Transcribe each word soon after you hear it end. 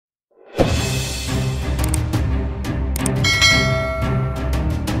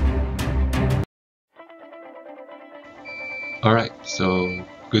Alright, so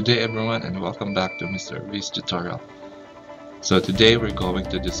good day everyone and welcome back to Mr. V's tutorial. So today we're going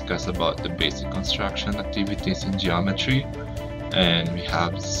to discuss about the basic construction activities in geometry, and we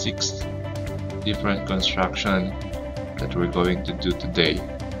have 6 different construction that we're going to do today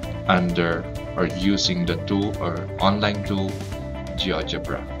under or using the tool or online tool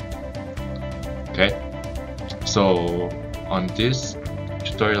GeoGebra. Okay, so on this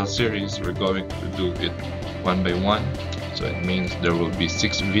tutorial series we're going to do it one by one. So it means there will be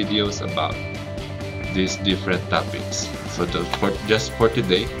 6 videos about these different topics. So just for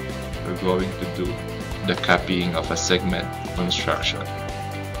today, we're going to do the copying of a segment construction.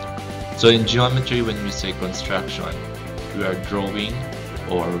 So in geometry, when we say construction, we are drawing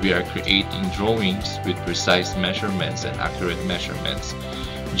or we are creating drawings with precise measurements and accurate measurements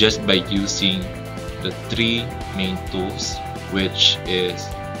just by using the 3 main tools, which is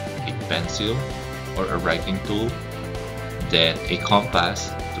a pencil or a writing tool, then a compass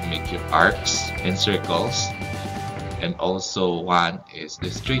to make your arcs and circles, and also one is the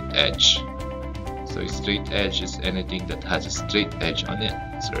straight edge. So a straight edge is anything that has a straight edge on it.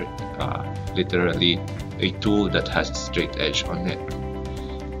 So literally a tool that has a straight edge on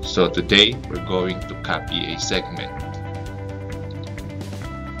it. So today we're going to copy a segment.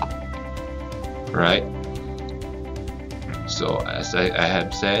 Right? So as I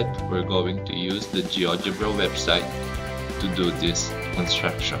have said, we're going to use the GeoGebra website to do this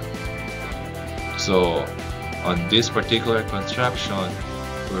construction. So on this particular construction,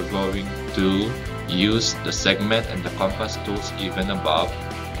 we're going to use the segment and the compass tools given above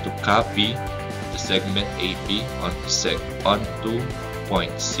to copy the segment AB onto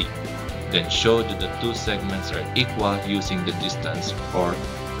point C. Then show that the 2 segments are equal using the distance or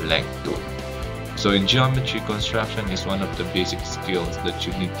length tool. So in geometry, construction is one of the basic skills that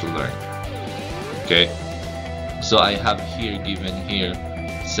you need to learn. Okay. So I have given here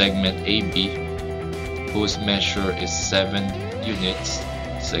segment AB, whose measure is 7 units.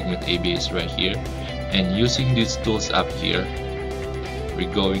 Segment AB is right here, and using these tools up here,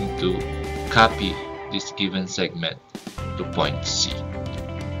 we're going to copy this given segment to point C.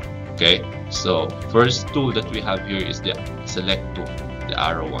 Okay, so first tool that we have here is the select tool, the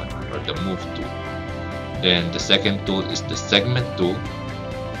arrow one, or the move tool. Then the second tool is the segment tool,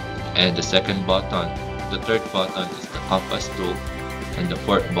 and the third button is the compass tool, and the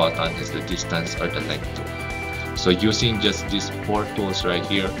 4th button is the distance or the length tool. So using just these 4 tools right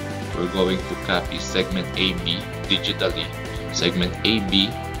here, we're going to copy segment AB digitally, segment AB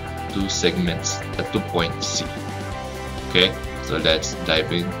to point C. Okay, so let's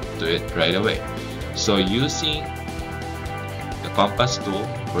dive into it right away. So using the compass tool,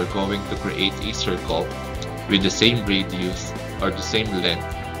 we're going to create a circle with the same radius or the same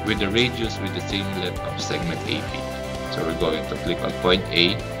length, with the radius with the same length of segment AB. So we're going to click on point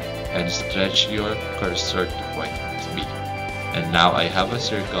A and stretch your cursor to point B. And now I have a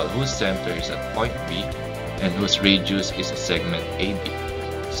circle whose center is at point B and whose radius is a segment AB.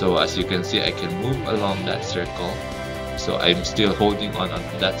 So as you can see, I can move along that circle. So I'm still holding on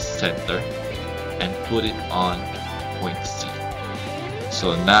that center and put it on point C.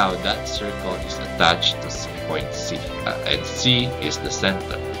 So now that circle is attached to point C, and C is the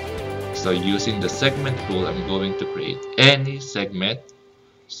center. So using the segment tool, I'm going to create any segment.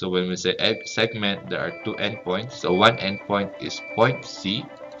 So when we say segment, there are 2 endpoints. So one endpoint is point C,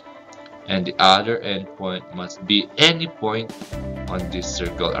 and the other endpoint must be any point on this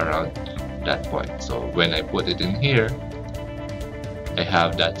circle around that point. So when I put it in here, I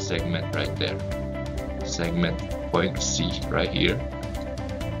have that segment right there. Segment point C right here.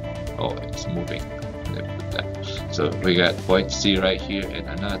 Oh, it's moving. So we got point C right here and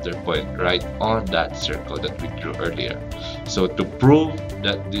another point right on that circle that we drew earlier. So to prove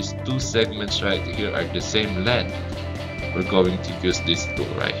that these 2 segments right here are the same length, we're going to use this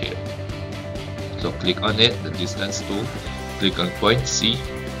tool right here. So click on it, the distance tool, click on point C,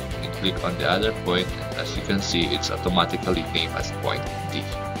 and click on the other point, and as you can see, it's automatically named as point D.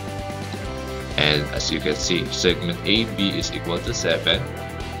 And as you can see, segment AB is equal to 7.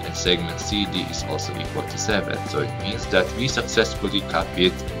 And segment CD is also equal to 7. So it means that we successfully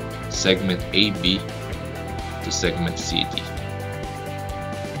copied segment AB to segment CD.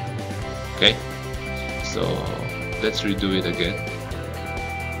 Okay, so let's redo it again.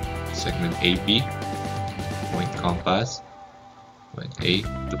 Segment AB, point compass, point A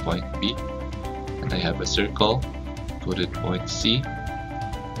to point B, and I have a circle, put it point C,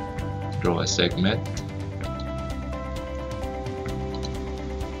 draw a segment,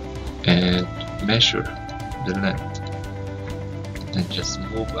 and measure the length, and just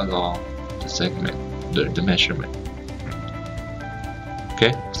move along the segment, the measurement.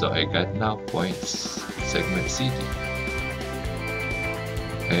 Okay, so I got now points segment CD,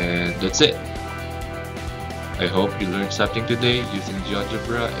 and that's it. I hope you learned something today using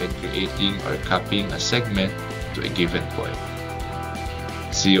GeoGebra and creating or copying a segment to a given point.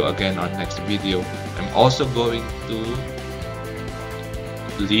 See you again on next video. I'm also going to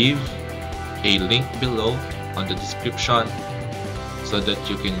leave a link below on the description so that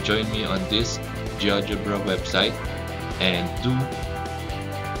you can join me on this GeoGebra website and do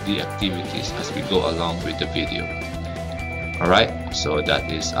the activities as we go along with the video. Alright, so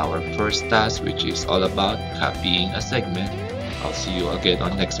that is our first task, which is all about copying a segment. I'll see you again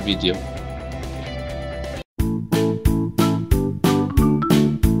on next video.